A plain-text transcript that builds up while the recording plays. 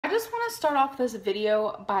just want to start off this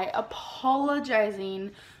video by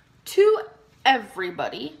apologizing to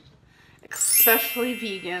everybody, especially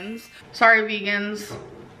vegans. Sorry, vegans.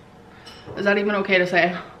 Is that even okay to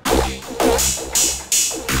say?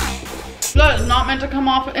 That is not meant to come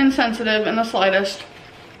off insensitive in the slightest.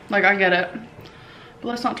 Like, I get it. But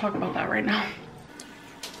let's not talk about that right now.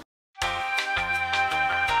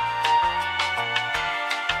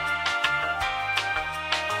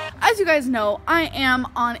 As you guys know, I am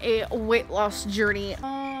on a weight loss journey.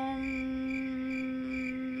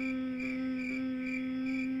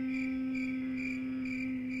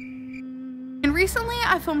 And recently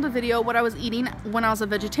I filmed a video what I was eating when I was a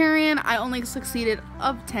vegetarian. I only succeeded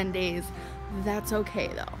of 10 days. That's okay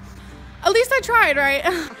though. At least I tried, right?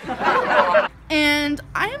 And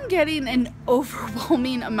I am getting an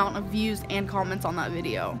overwhelming amount of views and comments on that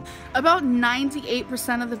video. About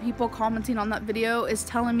 98% of the people commenting on that video is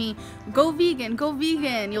telling me, go vegan,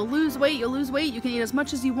 you'll lose weight, you can eat as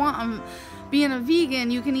much as you want. Being a vegan,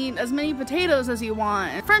 you can eat as many potatoes as you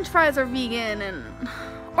want. And French fries are vegan and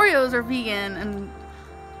Oreos are vegan, and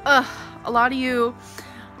a lot of you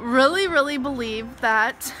really believe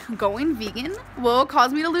that going vegan will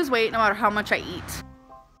cause me to lose weight no matter how much I eat.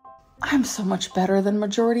 I'm so much better than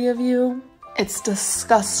majority of you. It's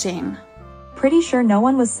disgusting. Pretty sure no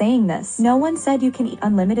one was saying this. No one said you can eat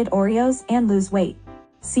unlimited Oreos and lose weight.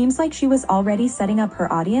 Seems like she was already setting up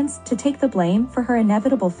her audience to take the blame for her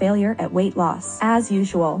inevitable failure at weight loss, as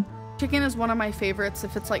usual. Chicken is one of my favorites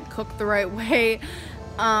if it's like cooked the right way.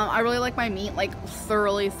 I really like my meat like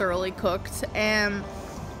thoroughly cooked, and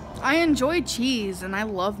I enjoy cheese and I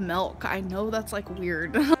love milk. I know that's like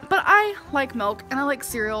weird, but I like milk and I like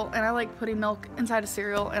cereal and I like putting milk inside of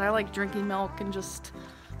cereal and I like drinking milk, and just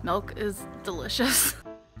milk is delicious.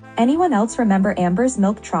 Anyone else remember Amber's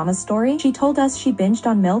milk trauma story? She told us she binged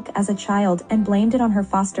on milk as a child and blamed it on her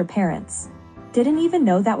foster parents. Didn't even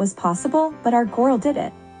know that was possible, but our girl did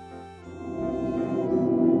it.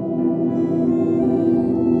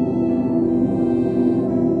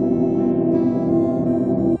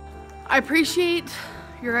 I appreciate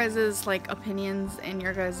your guys' like opinions and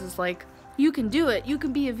your guys' like, you can do it, you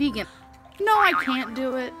can be a vegan. No, I can't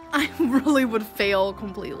do it. I really would fail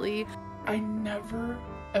completely. I never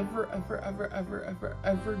ever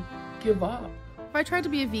give up. If I tried to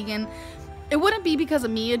be a vegan, it wouldn't be because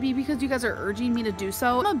of me, it'd be because you guys are urging me to do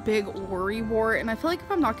so. I'm a big worrywart, and I feel like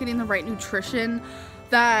if I'm not getting the right nutrition,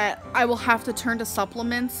 that I will have to turn to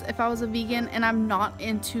supplements if I was a vegan, and I'm not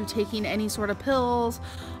into taking any sort of pills.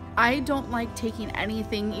 I don't like taking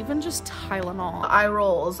anything, even just Tylenol. Eye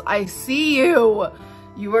rolls. I see you.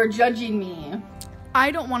 You are judging me.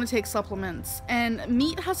 I don't want to take supplements, and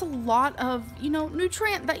meat has a lot of,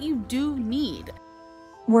 nutrient that you do need.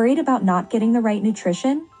 Worried about not getting the right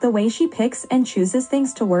nutrition? The way she picks and chooses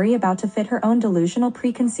things to worry about to fit her own delusional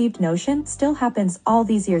preconceived notion still happens all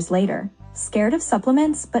these years later. Scared of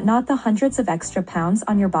supplements, but not the hundreds of extra pounds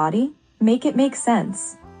on your body? Make it make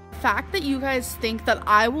sense. The fact that you guys think that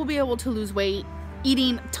I will be able to lose weight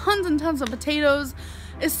eating tons and tons of potatoes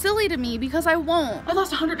is silly to me, because I won't. I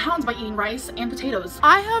lost 100 pounds by eating rice and potatoes.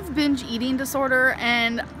 I have binge eating disorder,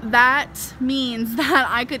 and that means that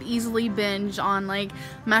I could easily binge on like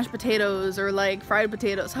mashed potatoes or like fried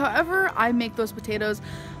potatoes. However I make those potatoes,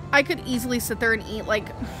 I could easily sit there and eat like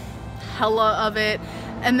hella of it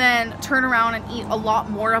and then turn around and eat a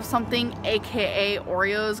lot more of something, aka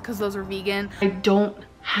Oreos, because those are vegan. I don't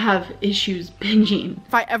have issues binging.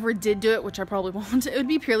 If I ever did do it, which I probably won't, it would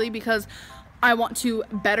be purely because I want to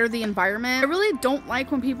better the environment. I really don't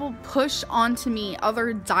like when people push onto me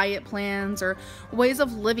other diet plans or ways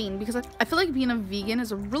of living, because I feel like being a vegan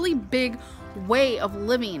is a really big way of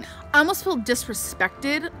living. I almost feel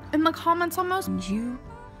disrespected in the comments almost. You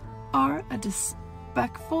are a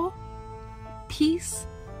disrespectful piece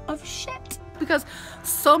of shit, because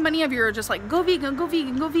so many of you are just like, go vegan, go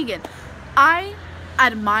vegan, go vegan. I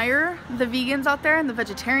admire the vegans out there and the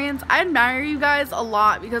vegetarians. I admire you guys a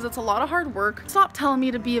lot, because it's a lot of hard work. Stop telling me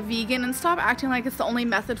to be a vegan and stop acting like it's the only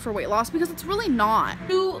method for weight loss, because it's really not.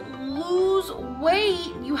 To lose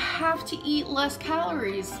weight, you have to eat less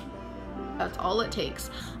calories. That's all it takes.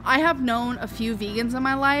 I have known a few vegans in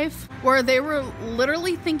my life where they were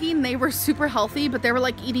literally thinking they were super healthy, but they were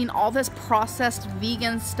like eating all this processed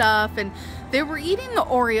vegan stuff, and they were eating the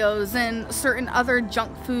Oreos and certain other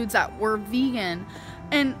junk foods that were vegan.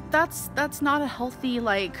 And that's not a healthy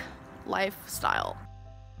like lifestyle.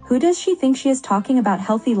 Who does she think she is talking about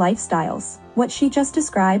healthy lifestyles? What she just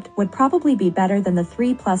described would probably be better than the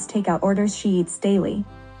 3+ takeout orders she eats daily.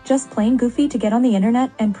 Just plain goofy to get on the internet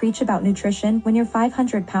and preach about nutrition when you're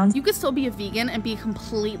 500 pounds. You could still be a vegan and be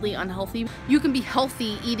completely unhealthy. You can be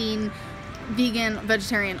healthy eating vegan,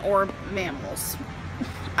 vegetarian, or mammals.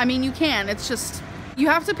 I mean, you can. It's just, you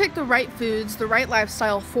have to pick the right foods, the right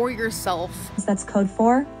lifestyle for yourself. That's code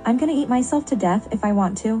for, I'm gonna eat myself to death if I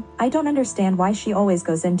want to. I don't understand why she always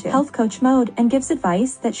goes into health coach mode and gives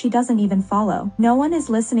advice that she doesn't even follow. No one is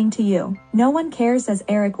listening to you. No one cares, as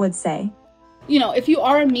Eric would say. You know, if you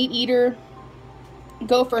are a meat eater,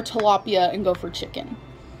 go for tilapia and go for chicken.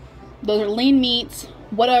 Those are lean meats,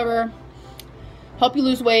 whatever. Help you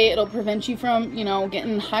lose weight. It'll prevent you from, you know,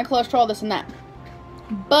 getting high cholesterol, this and that.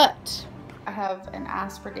 But I have an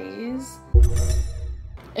ass for days.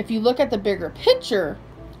 If you look at the bigger picture,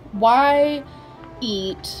 why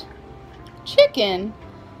eat chicken,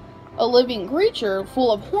 a living creature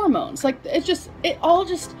full of hormones? Like,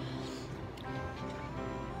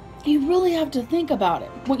 you really have to think about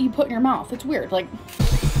it, what you put in your mouth. It's weird. Like,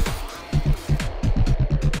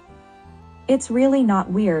 it's really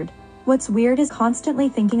not weird. What's weird is constantly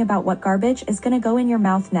thinking about what garbage is gonna go in your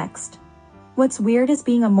mouth next. What's weird is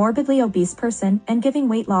being a morbidly obese person and giving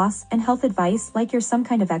weight loss and health advice like you're some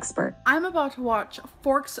kind of expert. I'm about to watch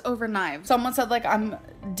Forks Over Knives. Someone said, like, I'm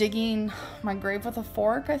digging my grave with a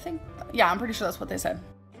fork, I think. Yeah, I'm pretty sure that's what they said.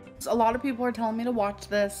 A lot of people are telling me to watch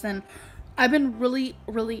this, and I've been really,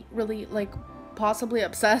 like, possibly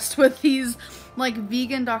obsessed with these, like,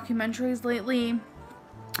 vegan documentaries lately,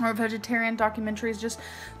 or vegetarian documentaries, just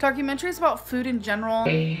documentaries about food in general.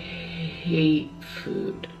 I hate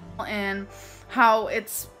food. And how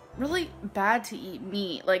it's really bad to eat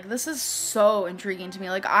meat. Like, this is so intriguing to me.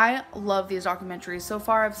 Like, I love these documentaries. So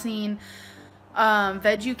far, I've seen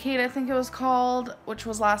Vegucate, I think it was called, which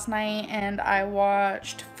was last night, and I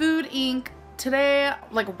watched Food Inc. Today.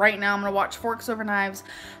 Like, right now, I'm gonna watch Forks Over Knives,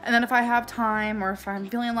 and then if I have time or if I'm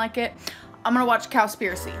feeling like it, I'm gonna watch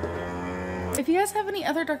Cowspiracy. If you guys have any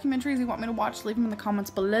other documentaries you want me to watch, leave them in the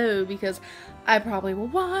comments below, because I probably will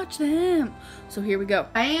watch them. So here we go.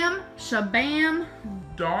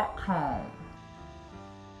 BamShabam.com.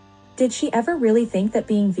 Did she ever really think that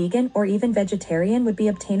being vegan or even vegetarian would be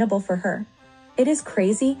obtainable for her? It is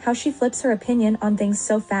crazy how she flips her opinion on things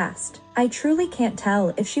so fast. I truly can't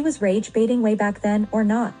tell if she was rage baiting way back then or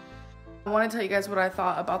not. I want to tell you guys what I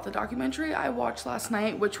thought about the documentary I watched last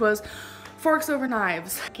night, which was Forks Over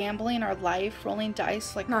Knives. Gambling our life, rolling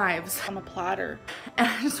dice like knives on a platter. And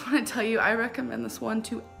I just want to tell you, I recommend this one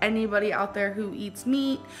to anybody out there who eats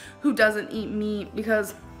meat, who doesn't eat meat,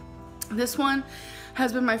 because this one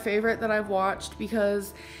has been my favorite that I've watched,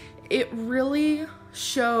 because it really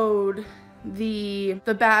showed the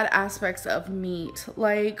bad aspects of meat.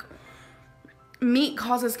 Like, meat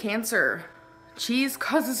causes cancer. Cheese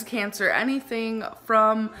causes cancer. Anything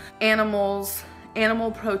from animals, animal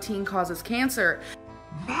protein causes cancer.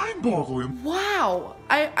 Mind-boggling. Wow.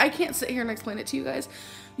 I can't sit here and explain it to you guys.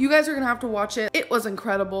 You guys are gonna have to watch it. It was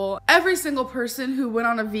incredible. Every single person who went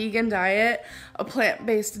on a vegan diet, a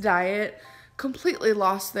plant-based diet, completely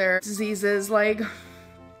lost their diseases. Like,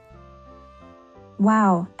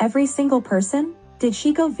 wow, every single person? Did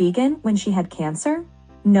she go vegan when she had cancer?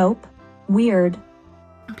 Nope. Weird.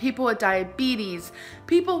 People with diabetes,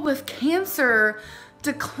 people with cancer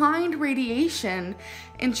declined radiation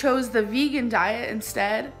and chose the vegan diet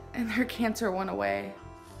instead, and their cancer went away.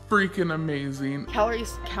 Freaking amazing.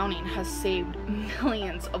 Calories counting has saved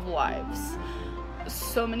millions of lives.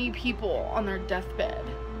 So many people on their deathbed,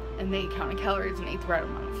 and they counted calories and ate the right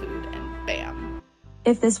amount of food, and bam.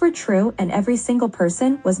 If this were true and every single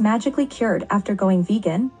person was magically cured after going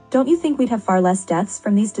vegan, don't you think we'd have far less deaths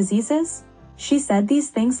from these diseases? She said these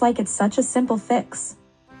things like it's such a simple fix.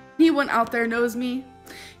 Anyone out there knows me.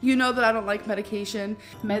 You know that I don't like medication,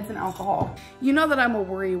 meds, and alcohol. You know that I'm a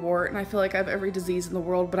worrywart and I feel like I have every disease in the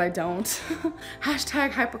world, but I don't. Hashtag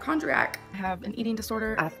hypochondriac. I have an eating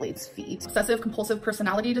disorder, athlete's feet, obsessive compulsive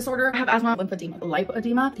personality disorder. I have asthma, lymphedema,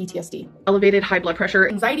 lipedema, PTSD, elevated high blood pressure,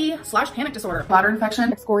 anxiety/panic disorder, bladder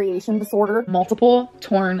infection, excoriation disorder, multiple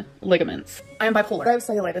torn ligaments. I am bipolar. I have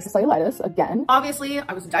cellulitis again. Obviously,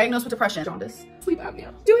 I was diagnosed with depression, jaundice, sleep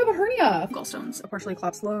apnea. Do have a hernia, gallstones, a partially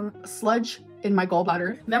collapsed lung, sludge in my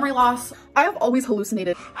gallbladder, memory loss. I have always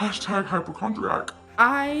hallucinated. Hashtag hypochondriac.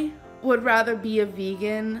 I would rather be a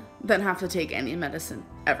vegan than have to take any medicine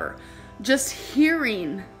ever. Just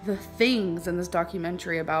hearing the things in this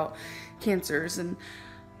documentary about cancers and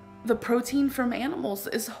the protein from animals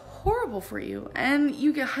is horrible for you, and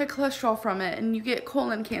you get high cholesterol from it, and you get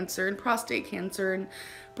colon cancer and prostate cancer and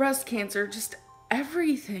breast cancer, just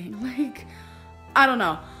everything. Like, I don't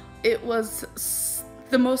know. It was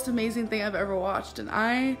the most amazing thing I've ever watched, and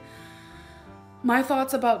I My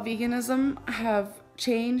thoughts about veganism have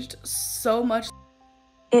changed so much.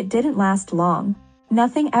 It didn't last long.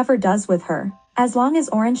 Nothing ever does with her. As long as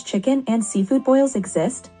orange chicken and seafood boils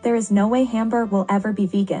exist, there is no way Amber will ever be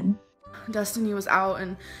vegan. Destiny was out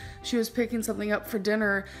and she was picking something up for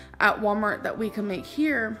dinner at Walmart that we can make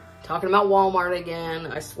here. Talking about Walmart again.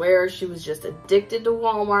 I swear she was just addicted to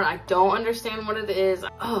Walmart. I don't understand what it is.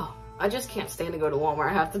 Oh, I just can't stand to go to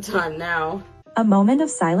Walmart half the time now. A moment of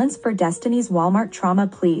silence for Destiny's Walmart trauma,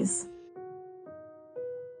 please.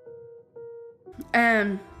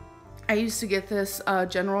 And I used to get this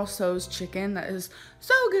General Tso's chicken that is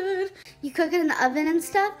so good. You cook it in the oven and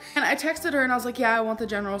stuff? And I texted her and I was like, yeah, I want the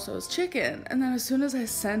General Tso's chicken. And then as soon as I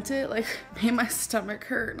sent it, like, made my stomach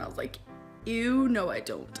hurt. And I was like, ew, no, I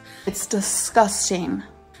don't. It's disgusting.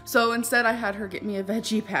 So instead I had her get me a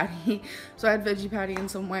veggie patty. So I had veggie patty and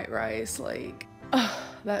some white rice. Like,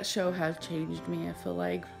 that show has changed me, I feel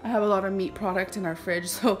like. I have a lot of meat product in our fridge,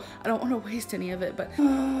 so I don't want to waste any of it, but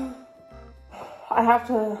I have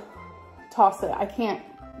to toss it. I can't.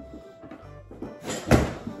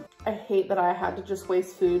 I hate that I had to just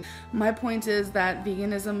waste food. My point is that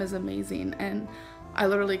veganism is amazing, and I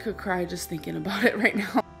literally could cry just thinking about it right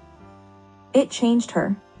now. It changed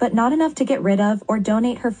her, but not enough to get rid of or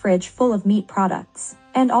donate her fridge full of meat products.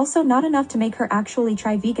 And also not enough to make her actually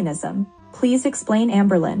try veganism. Please explain,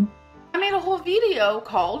 Amber-Lynn. I made a whole video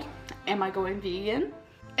called, Am I Going Vegan?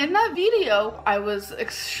 In that video, I was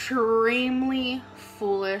extremely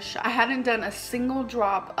foolish. I hadn't done a single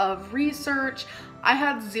drop of research. I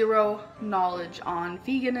had zero knowledge on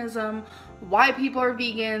veganism, why people are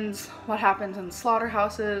vegans, what happens in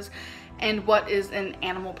slaughterhouses, and what is in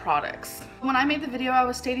animal products. When I made the video, I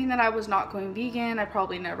was stating that I was not going vegan. I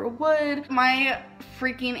probably never would. My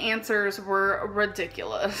freaking answers were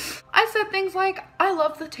ridiculous. I said things like, I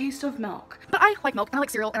love the taste of milk. But I like milk, and I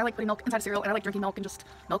like cereal, and I like putting milk inside cereal, and I like drinking milk, and just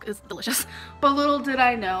milk is delicious. But little did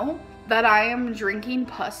I know that I am drinking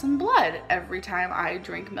pus and blood every time I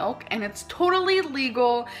drink milk, and it's totally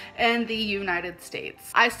legal in the United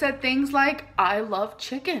States. I said things like, I love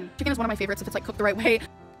chicken. Chicken is one of my favorites if it's like cooked the right way.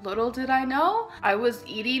 Little did I know, I was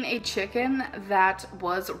eating a chicken that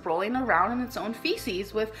was rolling around in its own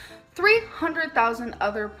feces with 300,000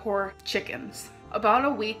 other poor chickens. About a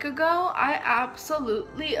week ago, I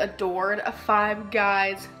absolutely adored a Five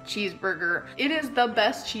Guys cheeseburger. It is the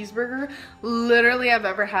best cheeseburger literally I've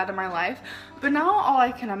ever had in my life. But now all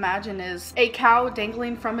I can imagine is a cow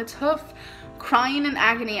dangling from its hoof, crying in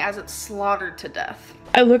agony as it's slaughtered to death.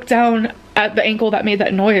 I looked down at the ankle that made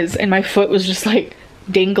that noise and my foot was just like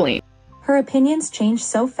dangling. Her opinions change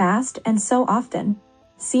so fast and so often.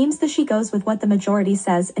 Seems that she goes with what the majority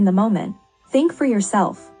says in the moment. Think for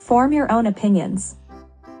yourself. Form your own opinions.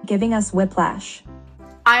 Giving us whiplash.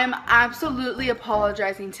 I am absolutely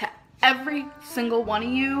apologizing to every single one of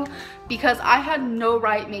you because I had no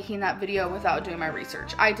right making that video without doing my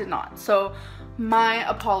research. I did not. So my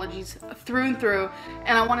apologies through and through.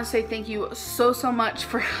 And I want to say thank you so much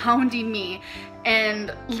for hounding me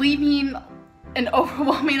and leaving an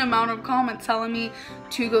overwhelming amount of comments telling me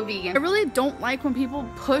to go vegan. I really don't like when people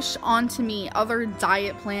push onto me other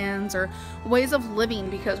diet plans or ways of living,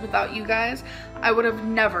 because without you guys, I would have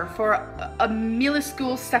never for a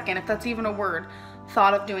milliscule second, if that's even a word,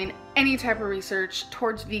 thought of doing any type of research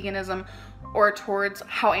towards veganism or towards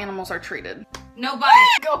how animals are treated. No bite.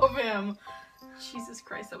 Go of him. Jesus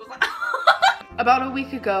Christ, that was like About a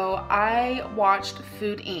week ago, I watched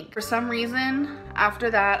Food Inc. For some reason, after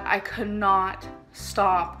that, I could not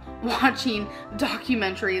stop watching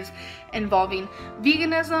documentaries involving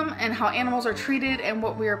veganism and how animals are treated and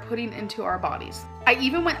what we are putting into our bodies. I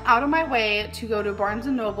even went out of my way to go to Barnes &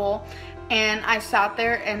 Noble, and I sat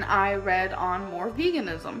there and I read on more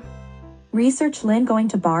veganism. Research Lynn going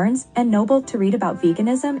to Barnes & Noble to read about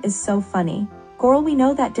veganism is so funny. Girl, we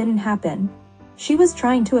know that didn't happen. She was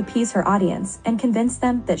trying to appease her audience and convince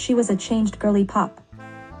them that she was a changed girly pop.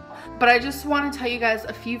 But I just want to tell you guys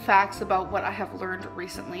a few facts about what I have learned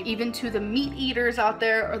recently. Even to the meat eaters out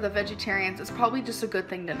there or the vegetarians, it's probably just a good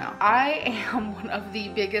thing to know. I am one of the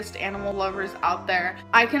biggest animal lovers out there.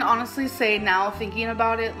 I can honestly say now, thinking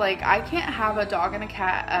about it, like I can't have a dog and a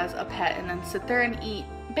cat as a pet and then sit there and eat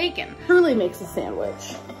bacon. Truly makes a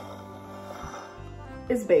sandwich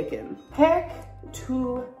is bacon. Heck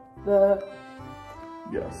to the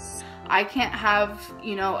Yes. I can't have,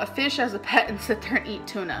 you know, a fish as a pet and sit there and eat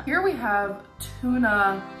tuna. Here we have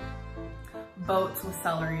tuna boats with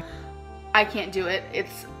celery. I can't do it.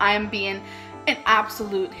 I am being an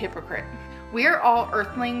absolute hypocrite. We are all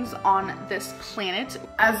earthlings on this planet.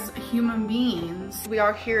 As human beings, we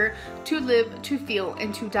are here to live, to feel,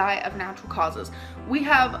 and to die of natural causes. We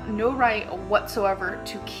have no right whatsoever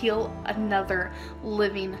to kill another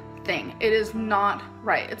living thing. It is not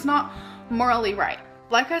right. It's not morally right.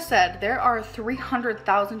 Like I said, there are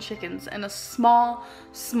 300,000 chickens in a small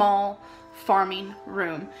farming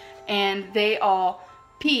room, and they all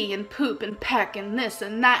pee and poop and peck and this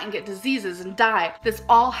and that and get diseases and die. This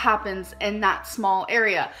all happens in that small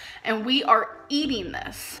area, and we are eating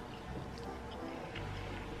this.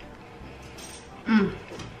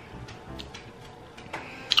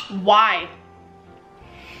 Why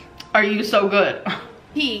are you so good?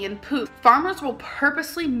 Pee and poop. Farmers will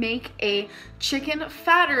purposely make a chicken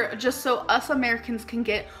fatter just so us Americans can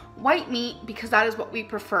get white meat, because that is what we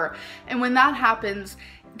prefer. And when that happens,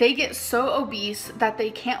 they get so obese that they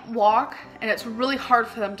can't walk, and it's really hard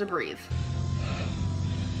for them to breathe.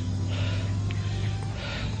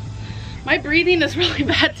 My breathing is really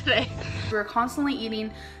bad today. We're constantly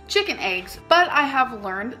eating chicken eggs, but I have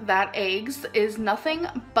learned that eggs is nothing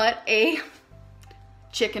but a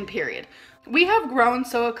chicken, period. We have grown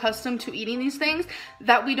so accustomed to eating these things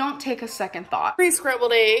that we don't take a second thought.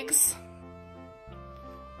 Pre-scrambled eggs.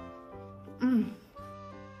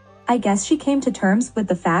 I guess she came to terms with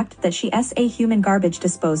the fact that she is a human garbage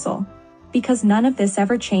disposal. Because none of this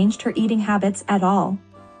ever changed her eating habits at all.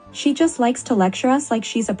 She just likes to lecture us like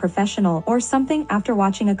she's a professional or something after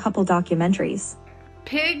watching a couple documentaries.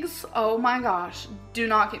 Pigs, oh my gosh, do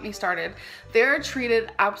not get me started. They're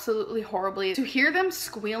treated absolutely horribly. To hear them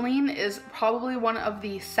squealing is probably one of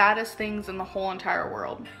the saddest things in the whole entire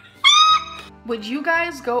world. Would you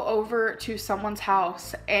guys go over to someone's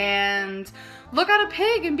house and look at a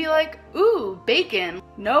pig and be like, ooh, bacon?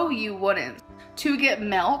 No, you wouldn't. To get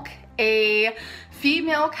milk, a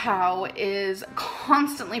female cow is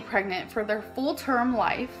constantly pregnant for their full-term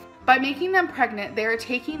life. By making them pregnant, they are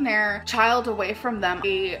taking their child away from them.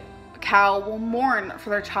 A cow will mourn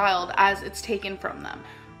for their child as it's taken from them.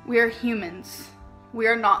 We are humans. We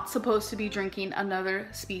are not supposed to be drinking another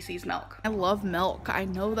species' milk. I love milk. I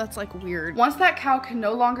know that's like weird. Once that cow can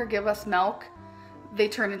no longer give us milk, they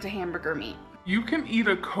turn into hamburger meat. You can eat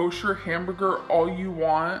a kosher hamburger all you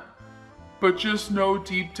want, but just know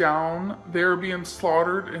deep down they're being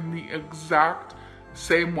slaughtered in the exact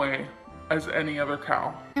same way as any other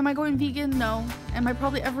cow. Am I going vegan? No. Am I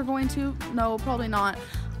probably ever going to? No, probably not.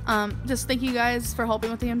 Just thank you guys for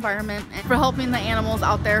helping with the environment and for helping the animals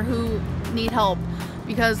out there who need help,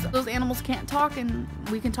 because those animals can't talk and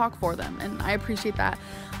we can talk for them, and I appreciate that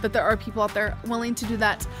there are people out there willing to do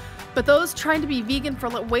that. But those trying to be vegan for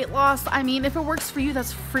weight loss, I mean, if it works for you,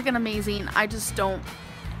 that's freaking amazing. I just don't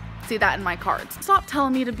see that in my cards. Stop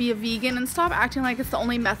telling me to be a vegan and stop acting like it's the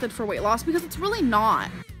only method for weight loss, because it's really not.